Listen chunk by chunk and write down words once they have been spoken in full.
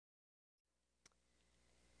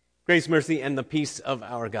Grace, mercy, and the peace of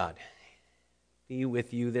our God be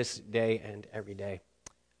with you this day and every day.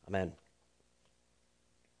 Amen.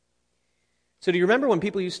 So do you remember when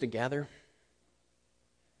people used to gather?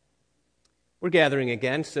 We're gathering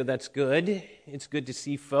again, so that's good. It's good to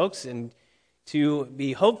see folks and to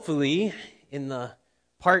be hopefully in the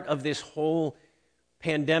part of this whole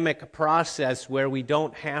pandemic process where we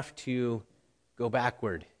don't have to go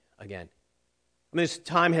backward again. I mean, this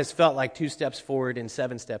time has felt like 2 steps forward and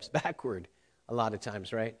 7 steps backward a lot of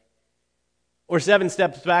times, right? Or 7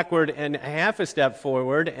 steps backward and half a step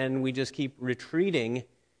forward, and we just keep retreating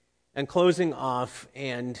and closing off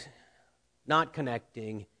and not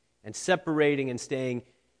connecting and separating and staying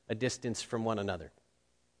a distance from one another.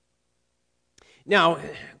 Now,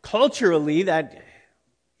 culturally, that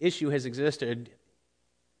issue has existed,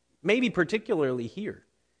 maybe particularly here.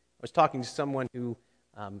 I was talking to someone who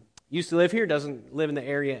used to live here, doesn't live in the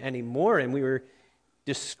area anymore, and we were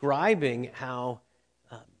describing how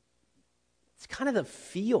it's kind of the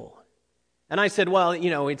feel. And I said, well, you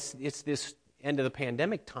know, it's this end of the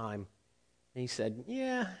pandemic time. And he said,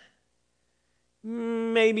 yeah,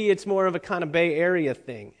 maybe it's more of a kind of Bay Area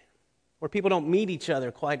thing, where people don't meet each other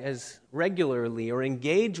quite as regularly or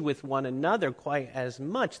engage with one another quite as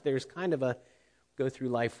much. There's kind of a go through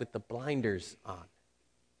life with the blinders on.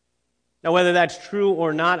 Now, whether that's true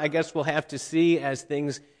or not, I guess we'll have to see as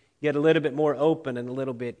things get a little bit more open and a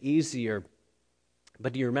little bit easier.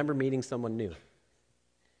 But do you remember meeting someone new?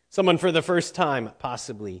 Someone for the first time,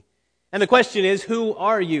 possibly. And the question is, who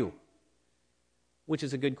are you? Which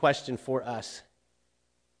is a good question for us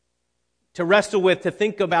to wrestle with, to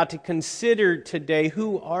think about, to consider today.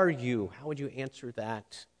 Who are you? How would you answer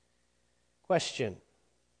that question?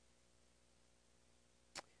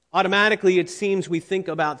 Automatically, it seems we think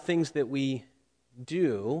about things that we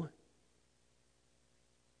do,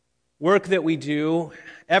 work that we do,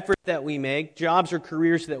 effort that we make, jobs or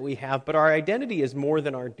careers that we have, but our identity is more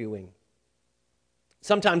than our doing.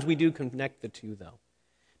 Sometimes we do connect the two, though,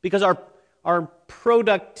 because our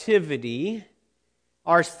productivity,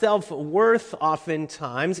 our self-worth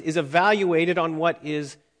oftentimes is evaluated on what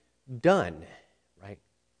is done, right?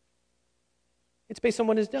 It's based on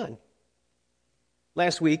what is done.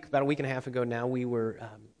 Last week, about a week and a half ago now, we were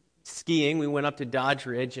skiing. We went up to Dodge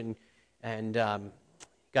Ridge and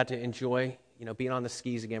got to enjoy, being on the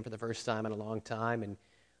skis again for the first time in a long time. And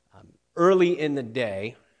early in the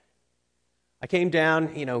day, I came down,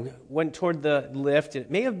 went toward the lift. It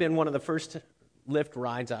may have been one of the first lift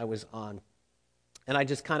rides I was on. And I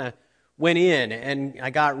just kind of went in, and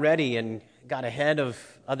I got ready and got ahead of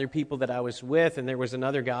other people that I was with, and there was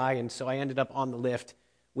another guy, and so I ended up on the lift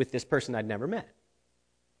with this person I'd never met.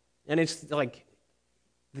 And it's like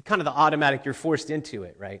kind of the automatic, you're forced into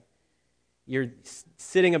it, right? You're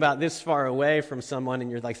sitting about this far away from someone,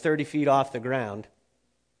 and you're like 30 feet off the ground.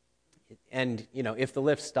 And, if the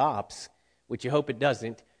lift stops, which you hope it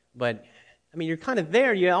doesn't, but, you're kind of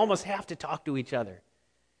there. You almost have to talk to each other.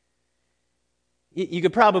 You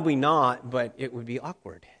could probably not, but it would be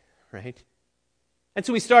awkward, right? And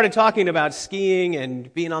so we started talking about skiing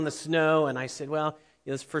and being on the snow, and I said, well,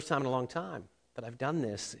 this is the first time in a long time that I've done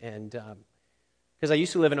this, and because I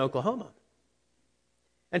used to live in Oklahoma.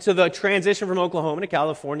 And so the transition from Oklahoma to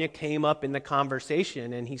California came up in the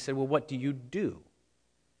conversation, and he said, well, what do you do?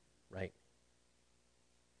 Right?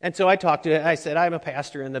 And so I said, I'm a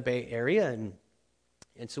pastor in the Bay Area, and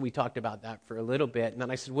so we talked about that for a little bit, and then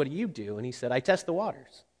I said, what do you do? And he said, I test the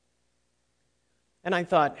waters. And I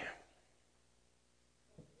thought,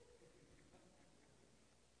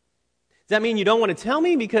 does that mean you don't want to tell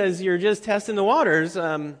me because you're just testing the waters?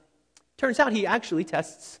 Turns out he actually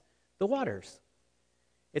tests the waters.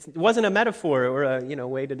 It wasn't a metaphor or a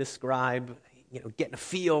way to describe getting a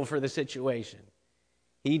feel for the situation.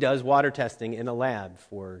 He does water testing in a lab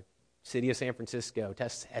for City of San Francisco,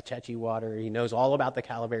 tests Hetch Hetchy water. He knows all about the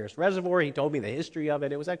Calaveras Reservoir. He told me the history of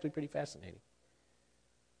it. It was actually pretty fascinating.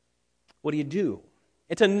 What do you do?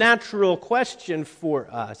 It's a natural question for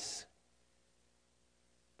us.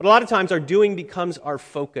 But a lot of times our doing becomes our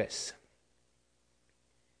focus.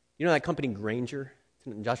 You know that company Grainger? It's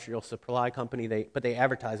an industrial supply company, but they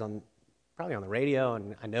advertise probably on the radio,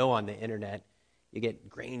 and I know on the internet, you get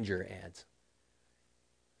Grainger ads.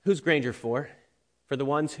 Who's Grainger for? For the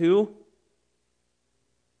ones who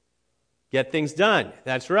get things done.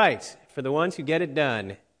 That's right. For the ones who get it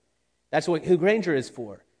done. That's who Grainger is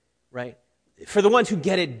for, right? For the ones who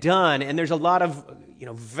get it done, and there's a lot of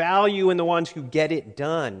value in the ones who get it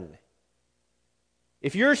done.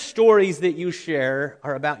 If your stories that you share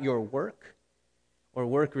are about your work or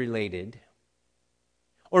work-related,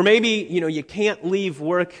 or maybe you can't leave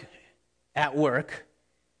work at work,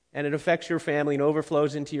 and it affects your family and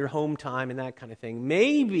overflows into your home time and that kind of thing.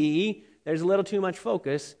 Maybe there's a little too much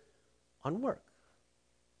focus on work.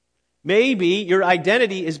 Maybe your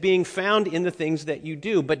identity is being found in the things that you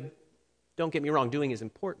do, but don't get me wrong, doing is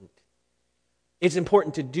important. It's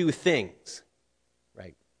important to do things,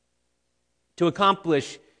 right? To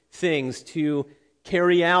accomplish things, to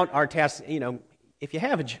carry out our tasks. If you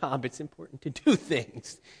have a job, it's important to do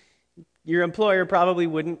things. Your employer probably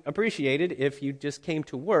wouldn't appreciate it if you just came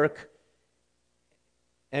to work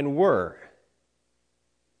and were.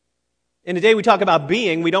 In the day we talk about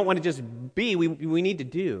being, we don't want to just be, we need to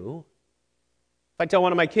do. If I tell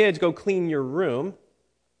one of my kids, go clean your room,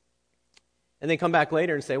 and they come back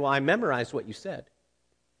later and say, well, I memorized what you said.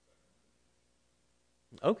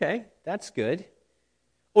 Okay, that's good.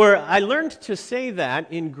 Or I learned to say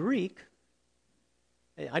that in Greek.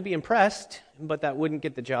 I'd be impressed, but that wouldn't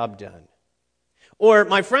get the job done. Or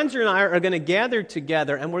my friends and I are going to gather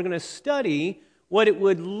together and we're going to study what it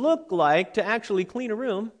would look like to actually clean a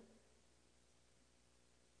room.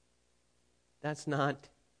 That's not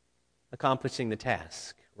accomplishing the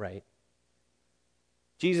task, right?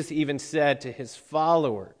 Jesus even said to his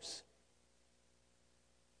followers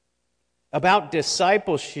about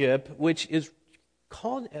discipleship, which is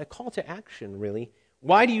called a call to action, really.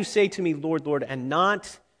 Why do you say to me, Lord, Lord, and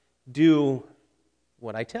not do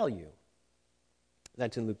what I tell you?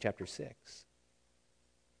 That's in Luke chapter 6.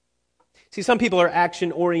 See, some people are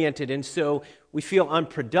action-oriented, and so we feel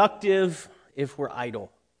unproductive if we're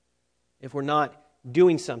idle, if we're not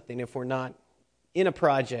doing something, if we're not in a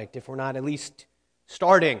project, if we're not at least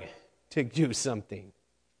starting to do something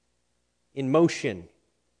in motion.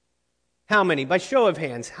 How many, by show of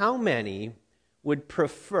hands, how many would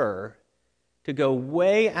prefer to go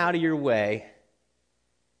way out of your way,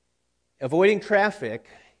 avoiding traffic,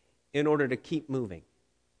 in order to keep moving?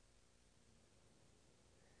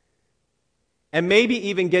 And maybe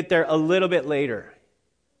even get there a little bit later.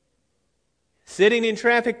 Sitting in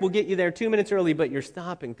traffic will get you there 2 minutes early, but you're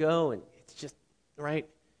stop and go, and it's just, right?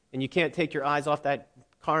 And you can't take your eyes off that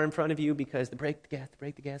car in front of you because the brake,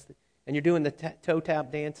 the gas, and you're doing the toe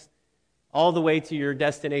tap dance all the way to your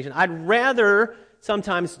destination. I'd rather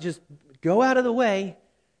sometimes just go out of the way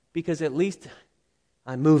because at least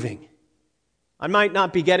I'm moving. I might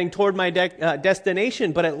not be getting toward my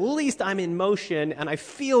destination, but at least I'm in motion and I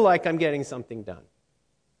feel like I'm getting something done.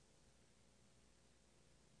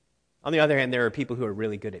 On the other hand, there are people who are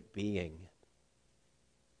really good at being.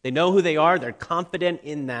 They know who they are, they're confident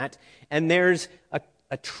in that, and there's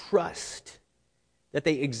a trust that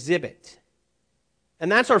they exhibit.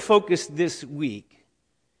 And that's our focus this week.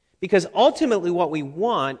 Because ultimately what we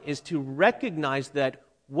want is to recognize that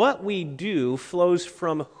what we do flows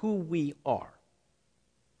from who we are.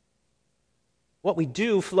 What we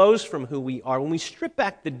do flows from who we are. When we strip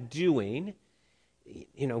back the doing,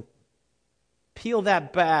 peel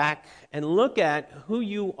that back and look at who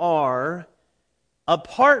you are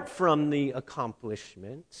apart from the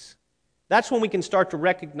accomplishments, that's when we can start to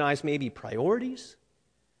recognize maybe priorities,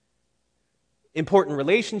 important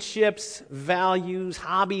relationships, values,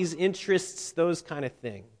 hobbies, interests, those kind of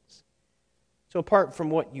things. So apart from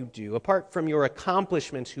what you do, apart from your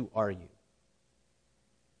accomplishments, who are you?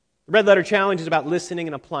 The Red Letter Challenge is about listening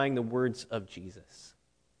and applying the words of Jesus.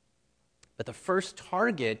 But the first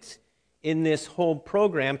target in this whole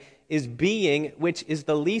program is being, which is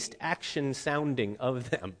the least action-sounding of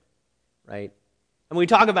them, right? And when we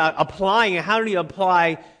talk about applying, how do you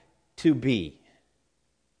apply to be?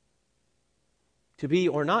 To be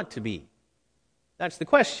or not to be? That's the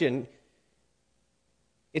question.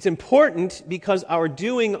 It's important because our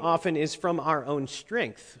doing often is from our own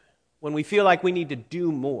strength. When we feel like we need to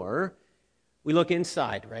do more, we look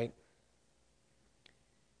inside, right?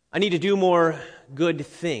 I need to do more good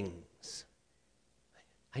things.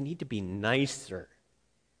 I need to be nicer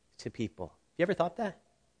to people. Have you ever thought that?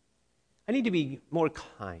 I need to be more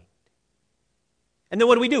kind. And then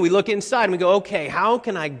what do? We look inside and we go, okay, how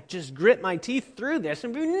can I just grit my teeth through this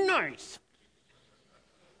and be nice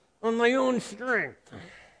on my own strength?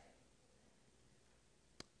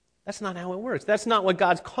 That's not how it works. That's not what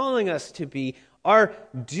God's calling us to be. Our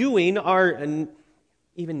doing, our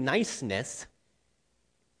even niceness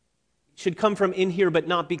should come from in here, but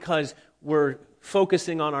not because we're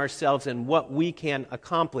focusing on ourselves and what we can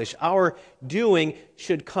accomplish. Our doing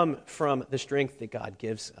should come from the strength that God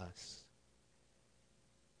gives us.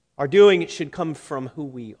 Our doing should come from who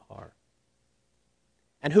we are.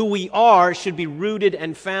 And who we are should be rooted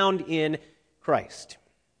and found in Christ.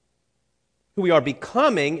 Who we are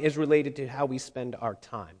becoming is related to how we spend our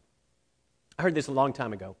time. I heard this a long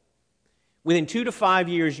time ago. Within 2 to 5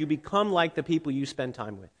 years, you become like the people you spend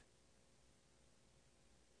time with.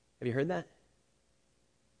 Have you heard that?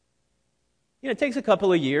 It takes a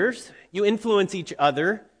couple of years. You influence each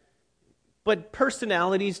other, but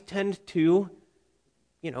personalities tend to,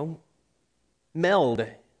 meld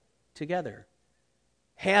together.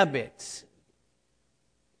 Habits,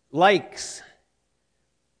 likes,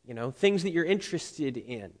 things that you're interested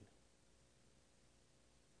in.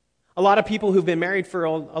 A lot of people who've been married for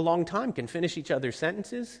a long time can finish each other's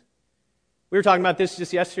sentences. We were talking about this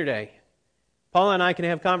just yesterday. Paula and I can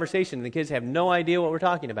have conversation, and the kids have no idea what we're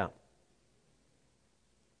talking about.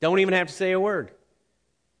 Don't even have to say a word.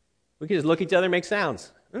 We can just look at each other and make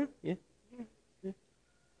sounds. Yeah.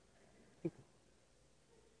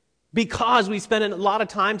 Because we spend a lot of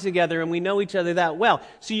time together and we know each other that well.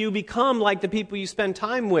 So you become like the people you spend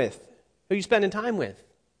time with, who you spend time with.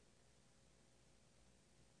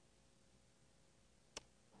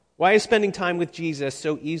 Why is spending time with Jesus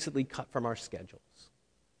so easily cut from our schedules?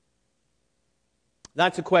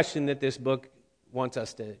 That's a question that this book wants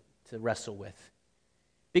us to wrestle with.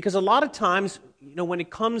 Because a lot of times, when it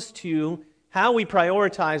comes to how we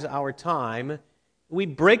prioritize our time, we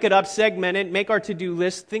break it up, segment it, make our to-do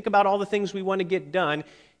list, think about all the things we want to get done,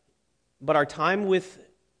 but our time with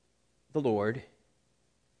the Lord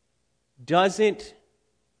doesn't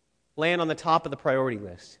land on the top of the priority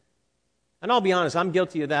list. And I'll be honest, I'm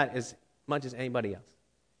guilty of that as much as anybody else.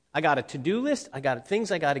 I got a to-do list, I got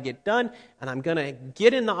things I got to get done, and I'm going to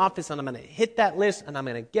get in the office and I'm going to hit that list and I'm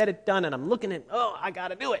going to get it done, and I'm looking at, I got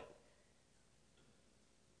to do it.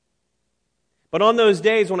 But on those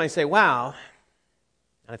days when I say, wow,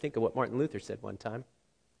 and I think of what Martin Luther said one time,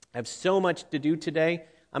 I have so much to do today,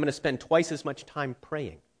 I'm going to spend twice as much time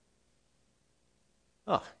praying.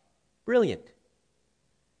 Oh, brilliant.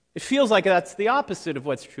 It feels like that's the opposite of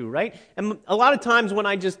what's true, right? And a lot of times when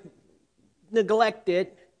I just neglect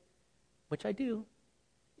it, which I do,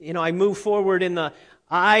 I move forward in the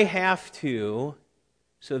I have to,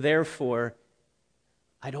 so therefore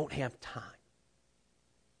I don't have time.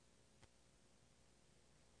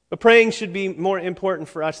 But praying should be more important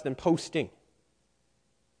for us than posting.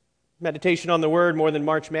 Meditation on the Word more than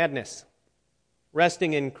March Madness.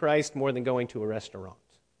 Resting in Christ more than going to a restaurant.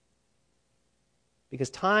 Because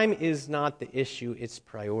time is not the issue, it's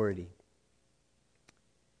priority.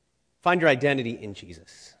 Find your identity in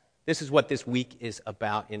Jesus. This is what this week is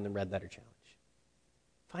about in the Red Letter Challenge.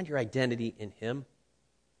 Find your identity in Him.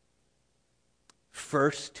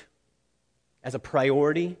 First, as a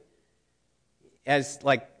priority, as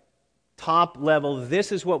top level,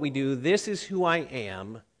 this is what we do, this is who I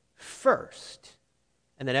am, first.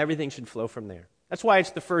 And then everything should flow from there. That's why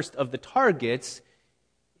it's the first of the targets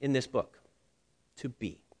in this book. To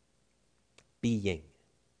be. Being.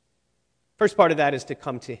 First part of that is to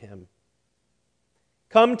come to Him.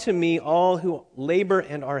 Come to me, all who labor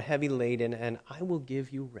and are heavy laden, and I will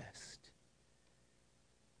give you rest.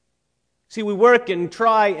 See, we work and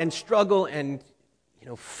try and struggle and,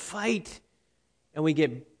 fight, and we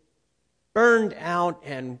get burned out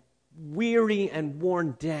and weary and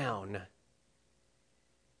worn down.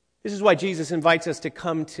 This is why Jesus invites us to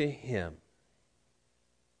come to Him.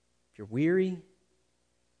 If you're weary,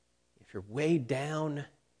 if you're weighed down,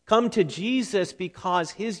 come to Jesus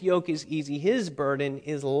because His yoke is easy, His burden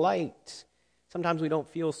is light. Sometimes we don't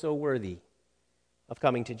feel so worthy of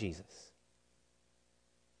coming to Jesus.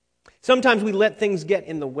 Sometimes we let things get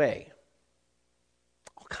in the way.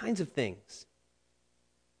 All kinds of things.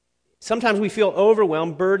 Sometimes we feel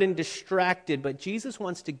overwhelmed, burdened, distracted, but Jesus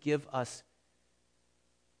wants to give us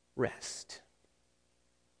rest,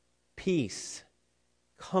 peace,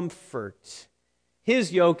 comfort.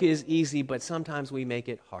 His yoke is easy, but sometimes we make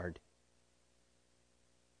it hard.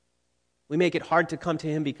 We make it hard to come to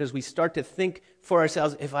Him because we start to think for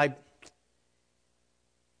ourselves, if I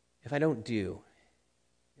don't do,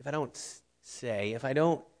 if I don't say, if I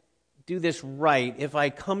don't do this right, if I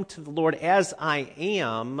come to the Lord as I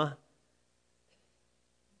am,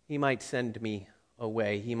 He might send me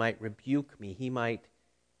away. He might rebuke me. He might...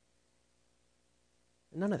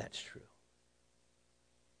 None of that's true.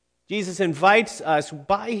 Jesus invites us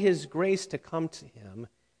by His grace to come to Him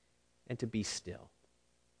and to be still.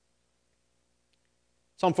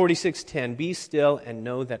 Psalm 46:10, be still and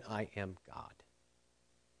know that I am God.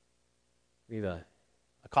 We have a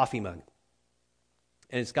coffee mug.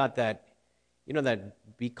 And it's got that,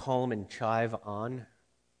 that be calm and chive on.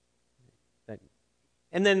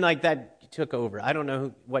 And then that took over. I don't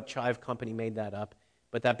know what chive company made that up,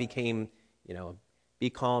 but that became, be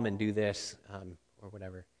calm and do this, or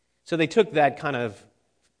whatever. So they took that kind of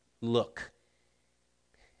look,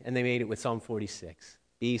 and they made it with Psalm 46.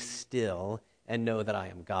 Be still and know that I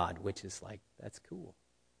am God, which is that's cool.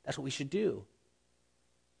 That's what we should do.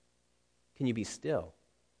 Can you be still?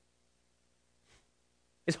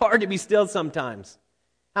 It's hard to be still sometimes.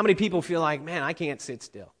 How many people feel like, man, I can't sit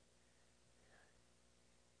still?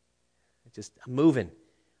 I'm moving.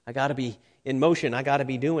 I got to be in motion. I got to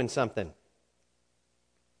be doing something.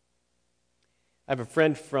 I have a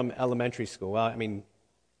friend from elementary school. Well,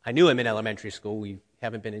 I knew him in elementary school. We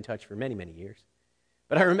haven't been in touch for many, many years.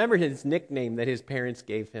 But I remember his nickname that his parents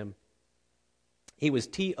gave him. He was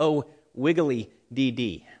T.O. Wiggly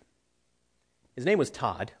D.D. His name was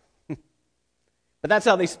Todd. But that's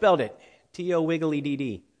how they spelled it, T.O. Wiggly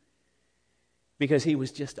D.D. Because he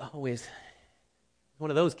was just always one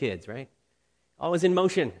of those kids, right? Always in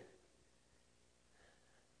motion.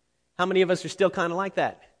 How many of us are still kind of like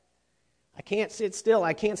that? I can't sit still.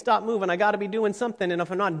 I can't stop moving. I got to be doing something. And if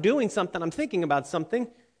I'm not doing something, I'm thinking about something.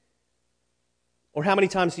 Or how many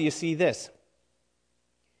times do you see this?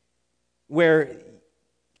 Where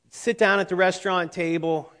sit down at the restaurant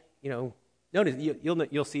table, notice,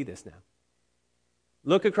 you'll see this now.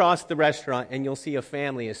 Look across the restaurant and you'll see a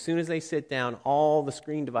family. As soon as they sit down, all the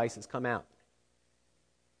screen devices come out.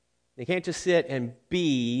 They can't just sit and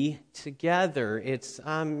be together.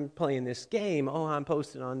 I'm playing this game. Oh, I'm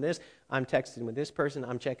posting on this. I'm texting with this person.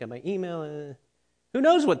 I'm checking my email. Who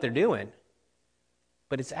knows what they're doing?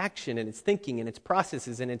 But it's action and it's thinking and it's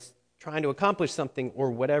processes and it's trying to accomplish something or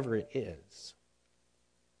whatever it is.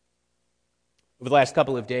 Over the last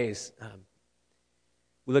couple of days,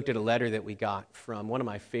 we looked at a letter that we got from one of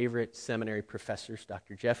my favorite seminary professors,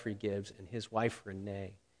 Dr. Jeffrey Gibbs, and his wife,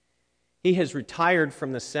 Renee. He has retired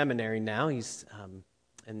from the seminary now. And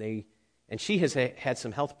she has had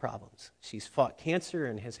some health problems. She's fought cancer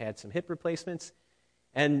and has had some hip replacements.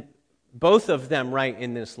 And both of them write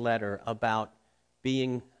in this letter about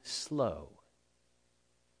being slow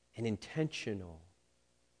and intentional.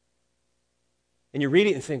 And you read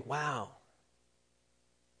it and think, wow,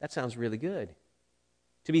 that sounds really good.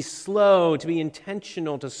 To be slow, to be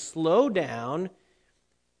intentional, to slow down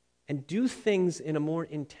and do things in a more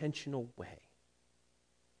intentional way.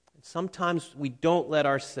 And sometimes we don't let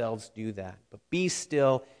ourselves do that, but be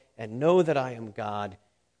still and know that I am God.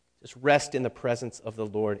 Just rest in the presence of the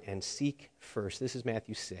Lord and seek first. This is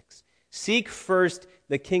Matthew 6. Seek first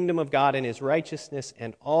the kingdom of God and his righteousness,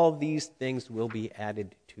 and all these things will be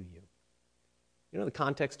added to you. You know the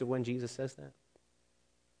context of when Jesus says that?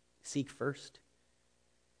 Seek first.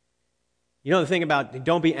 You know the thing about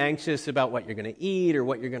don't be anxious about what you're going to eat or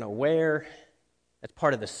what you're going to wear. That's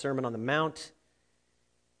part of the Sermon on the Mount.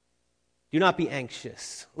 Do not be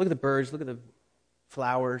anxious. Look at the birds. Look at the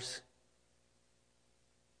flowers.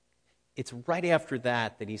 It's right after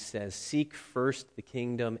that he says, seek first the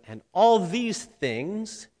kingdom, and all these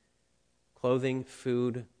things, clothing,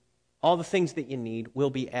 food, all the things that you need will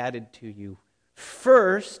be added to you.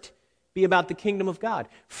 First, be about the kingdom of God.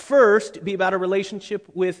 First, be about a relationship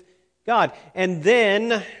with God. And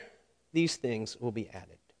then these things will be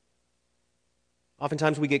added.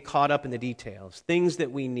 Oftentimes we get caught up in the details, things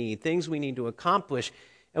that we need, things we need to accomplish,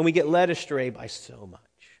 and we get led astray by so much.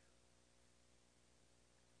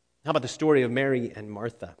 How about the story of Mary and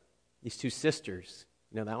Martha? These two sisters.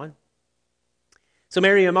 You know that one? So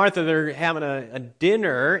Mary and Martha, they're having a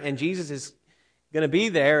dinner, and Jesus is going to be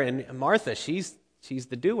there, and Martha, she's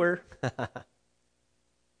the doer.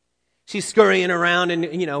 She's scurrying around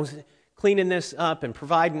and, cleaning this up and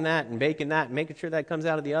providing that and baking that and making sure that comes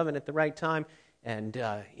out of the oven at the right time and,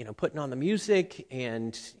 putting on the music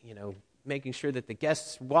and, making sure that the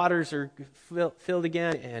guests' waters are filled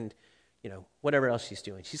again and, whatever else she's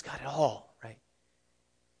doing. She's got it all, right?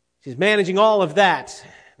 She's managing all of that.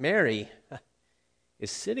 Mary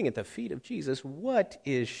is sitting at the feet of Jesus. What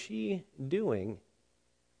is she doing?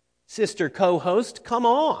 Sister co-host, come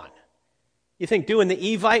on. You think doing the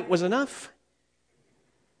Evite was enough?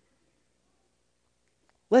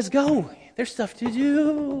 Let's go. There's stuff to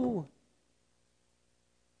do.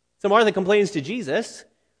 So Martha complains to Jesus,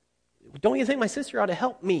 don't you think my sister ought to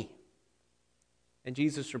help me? And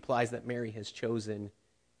Jesus replies that Mary has chosen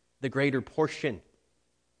the greater portion,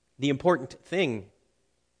 the important thing,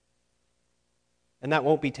 and that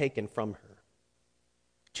won't be taken from her.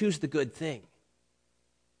 Choose the good thing.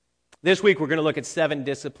 This week we're going to look at 7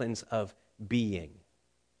 disciplines of being.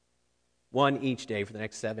 One each day for the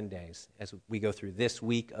next 7 days as we go through this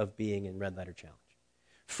week of being in Red Letter Challenge.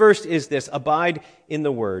 First is this, abide in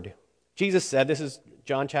the Word. Jesus said, this is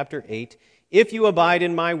John chapter 8, if you abide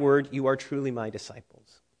in my word, you are truly my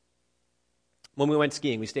disciples. When we went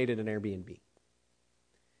skiing, we stayed at an Airbnb. It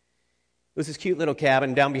was this cute little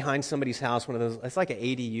cabin down behind somebody's house, one of those, it's like an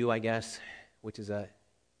ADU, I guess, which is a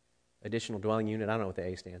additional dwelling unit. I don't know what the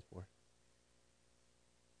A stands for.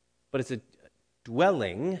 But it's a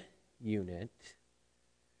dwelling unit.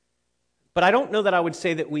 But I don't know that I would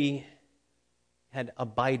say that we had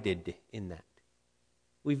abided in that.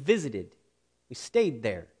 We visited. We stayed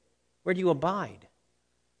there. Where do you abide?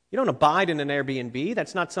 You don't abide in an Airbnb.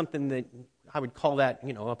 That's not something that I would call that,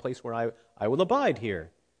 a place where I will abide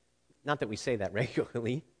here. Not that we say that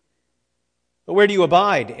regularly. But where do you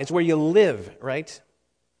abide? It's where you live, right?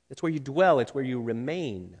 It's where you dwell. It's where you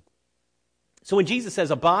remain. So when Jesus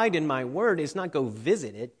says, abide in my word, it's not go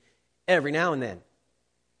visit it every now and then.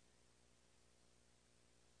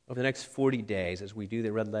 Over the next 40 days, as we do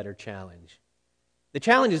the Red Letter Challenge, the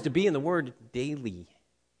challenge is to be in the Word daily.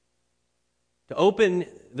 To open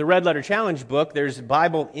the Red Letter Challenge book, there's a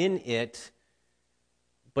Bible in it,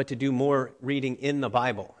 but to do more reading in the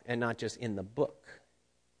Bible and not just in the book.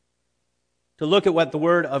 To look at what the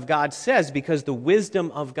Word of God says, because the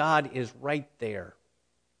wisdom of God is right there.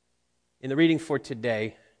 In the reading for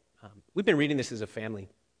today, we've been reading this as a family,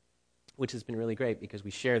 which has been really great because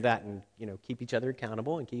we share that and keep each other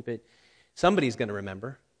accountable and keep it. Somebody's going to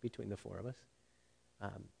remember between the four of us.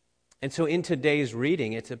 And so in today's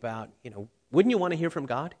reading, it's about, wouldn't you want to hear from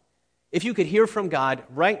God? If you could hear from God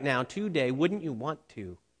right now, today, wouldn't you want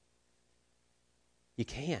to? You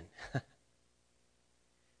can.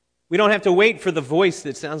 We don't have to wait for the voice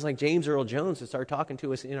that sounds like James Earl Jones to start talking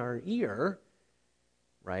to us in our ear,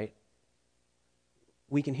 right?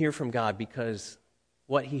 We can hear from God because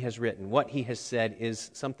what he has written, what he has said is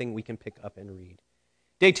something we can pick up and read.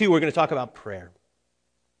 Day 2, we're going to talk about prayer.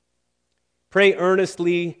 Pray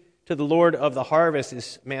earnestly to the Lord of the harvest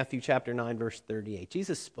is Matthew chapter 9, verse 38.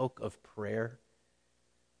 Jesus spoke of prayer,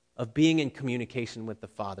 of being in communication with the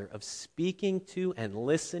Father, of speaking to and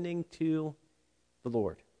listening to the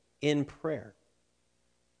Lord in prayer.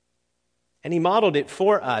 And he modeled it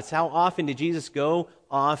for us. How often did Jesus go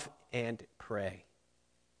off and pray?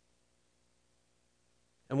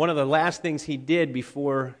 And one of the last things he did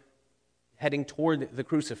before heading toward the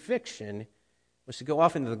crucifixion was to go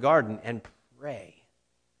off into the garden and pray.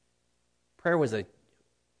 Prayer was a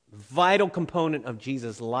vital component of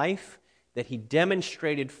Jesus' life that he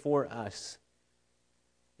demonstrated for us.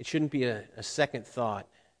 It shouldn't be a second thought,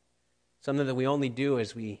 something that we only do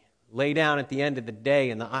as we lay down at the end of the day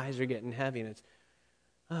and the eyes are getting heavy and it's,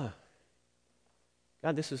 oh,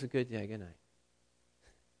 God, this was a good day. Good night.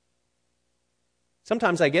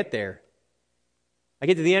 Sometimes I get there. I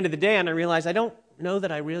get to the end of the day and I realize I don't know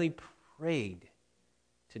that I really prayed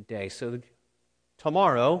today. So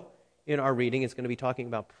tomorrow in our reading it's going to be talking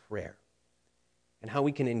about prayer and how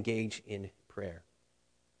we can engage in prayer.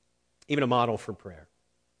 Even a model for prayer.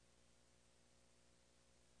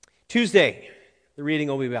 Tuesday, the reading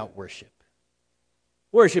will be about worship.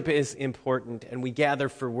 Worship is important and we gather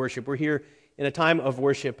for worship. We're here in a time of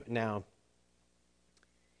worship now.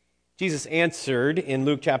 Jesus answered in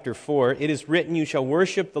Luke chapter 4, "It is written, you shall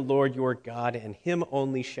worship the Lord your God, and him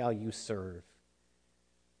only shall you serve."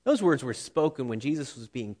 Those words were spoken when Jesus was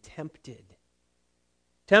being tempted.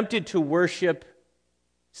 Tempted to worship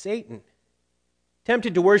Satan.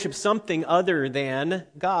 Tempted to worship something other than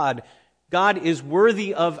God. God is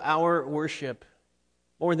worthy of our worship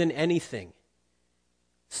more than anything.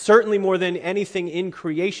 Certainly more than anything in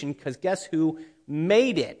creation, because guess who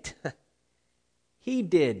made it? He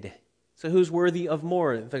did. So who's worthy of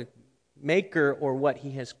more? The maker or what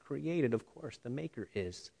he has created? Of course, the maker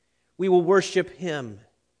is. We will worship him.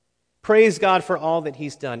 Praise God for all that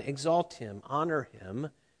he's done. Exalt him. Honor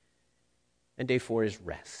him. And day 4 is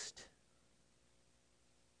rest.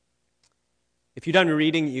 If you've done your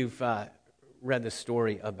reading, you've read the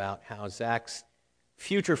story about how Zach's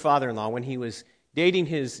future father-in-law, when he was dating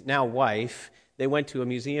his now wife, they went to a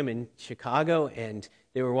museum in Chicago and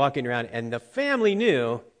they were walking around and the family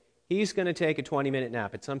knew he's going to take a 20-minute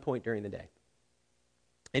nap at some point during the day.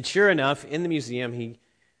 And sure enough, in the museum, he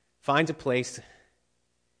finds a place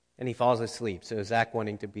and he falls asleep. So Zach,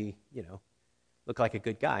 wanting to be, look like a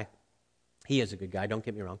good guy. He is a good guy, don't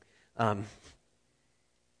get me wrong.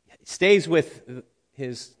 Stays with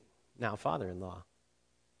his now father-in-law.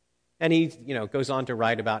 And he, goes on to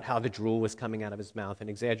write about how the drool was coming out of his mouth and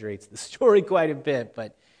exaggerates the story quite a bit.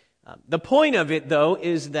 But the point of it, though,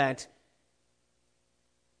 is that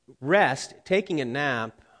rest, taking a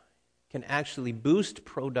nap, can actually boost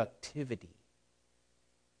productivity,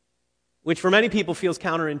 which for many people feels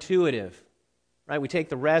counterintuitive, right? We take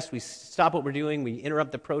the rest, we stop what we're doing, we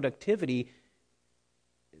interrupt the productivity,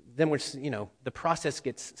 then the process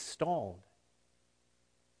gets stalled.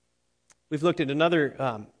 We've looked at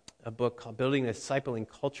another a book called Building a Discipling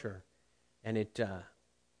Culture, and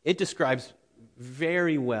it describes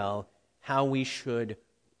very well how we should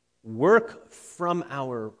work from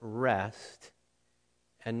our rest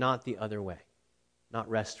and not the other way, not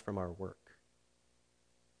rest from our work.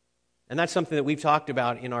 And that's something that we've talked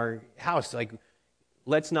about in our house. Like,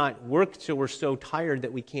 let's not work till we're so tired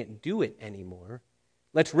that we can't do it anymore.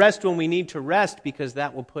 Let's rest when we need to rest, because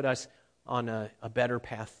that will put us on a better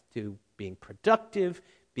path to being productive,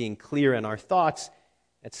 being clear in our thoughts,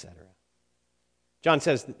 etc.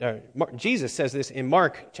 Jesus says this in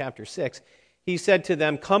Mark chapter 6. He said to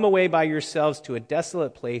them, "Come away by yourselves to a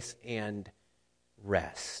desolate place and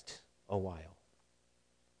rest a while."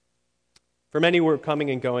 For many were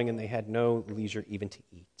coming and going, and they had no leisure even to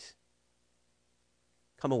eat.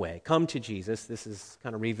 Come away. Come to Jesus. This is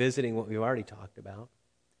kind of revisiting what we've already talked about.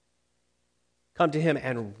 Come to him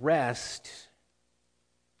and rest.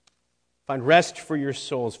 Find rest for your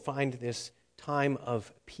souls. Find this time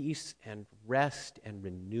of peace and rest and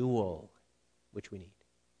renewal, which we need.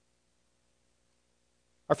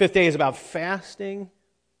 Our fifth day is about fasting.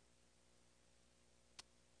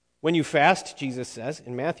 When you fast, Jesus says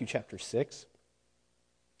in Matthew chapter 6,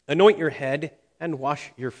 anoint your head and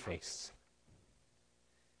wash your face.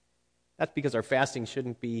 That's because our fasting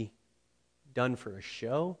shouldn't be done for a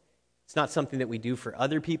show. It's not something that we do for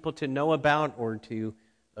other people to know about or to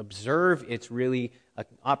observe. It's really an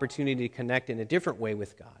opportunity to connect in a different way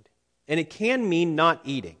with God. And it can mean not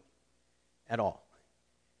eating at all.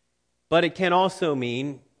 But it can also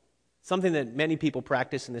mean something that many people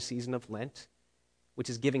practice in the season of Lent, which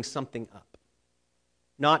is giving something up.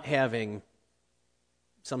 Not having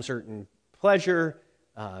some certain pleasure,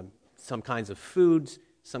 some kinds of foods,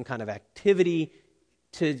 some kind of activity,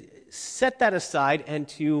 to set that aside and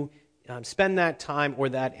to spend that time or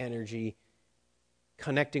that energy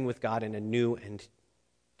connecting with God in a new and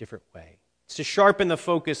different way. It's to sharpen the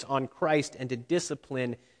focus on Christ and to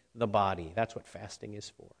discipline the body. That's what fasting is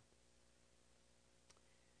for.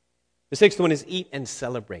 The sixth one is eat and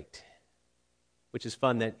celebrate, which is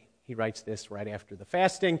fun that he writes this right after the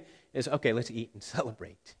fasting. Is okay, let's eat and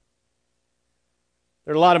celebrate.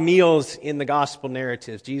 There are a lot of meals in the gospel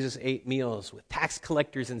narratives. Jesus ate meals with tax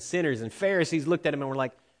collectors and sinners, and Pharisees looked at him and were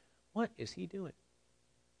like, what is he doing?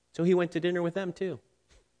 So he went to dinner with them too,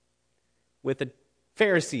 with the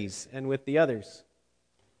Pharisees and with the others.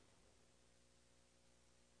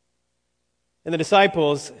 And the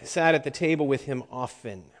disciples sat at the table with him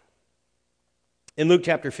often. In Luke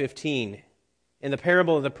chapter 15, in the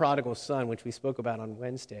parable of the prodigal son, which we spoke about on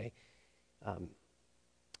Wednesday,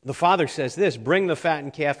 the father says this, bring the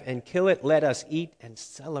fattened calf and kill it, let us eat and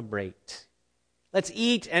celebrate. Let's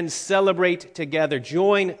eat and celebrate together.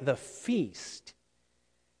 Join the feast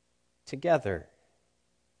together.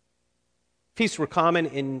 Feasts were common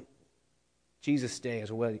in Jesus' day as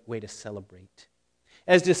a way to celebrate.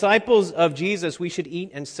 As disciples of Jesus, we should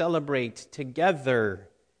eat and celebrate together,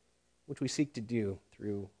 which we seek to do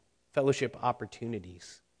through fellowship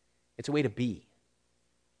opportunities. It's a way to be.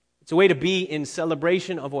 It's a way to be in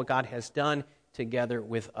celebration of what God has done together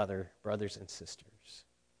with other brothers and sisters.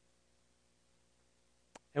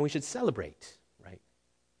 And we should celebrate, right?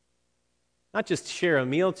 Not just share a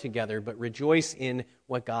meal together, but rejoice in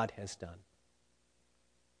what God has done.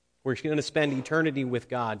 We're going to spend eternity with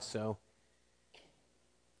God, so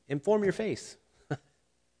inform your face.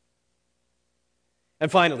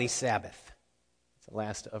 And finally, Sabbath. It's the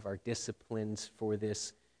last of our disciplines for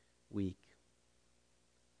this week.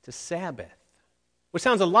 It's a Sabbath, which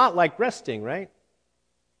sounds a lot like resting, right?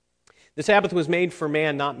 The Sabbath was made for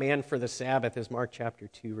man, not man for the Sabbath, as Mark chapter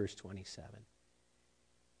 2, verse 27.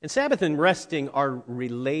 And Sabbath and resting are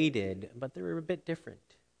related, but they're a bit different.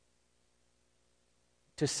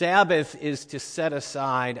 To Sabbath is to set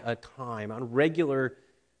aside a time, a regular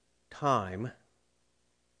time,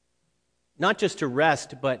 not just to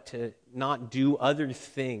rest, but to not do other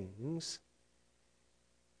things,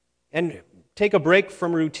 and take a break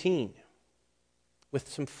from routine with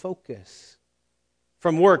some focus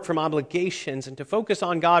from work, from obligations, and to focus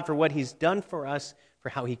on God for what he's done for us, for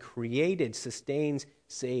how he created, sustains,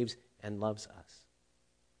 saves, and loves us.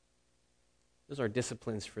 Those are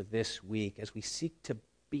disciplines for this week as we seek to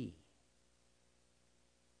be.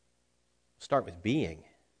 We'll start with being.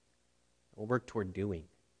 We'll work toward doing.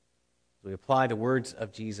 As we apply the words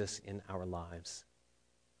of Jesus in our lives,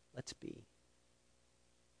 let's be.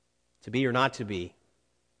 To be or not to be,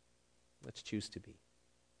 let's choose to be.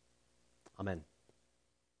 Amen.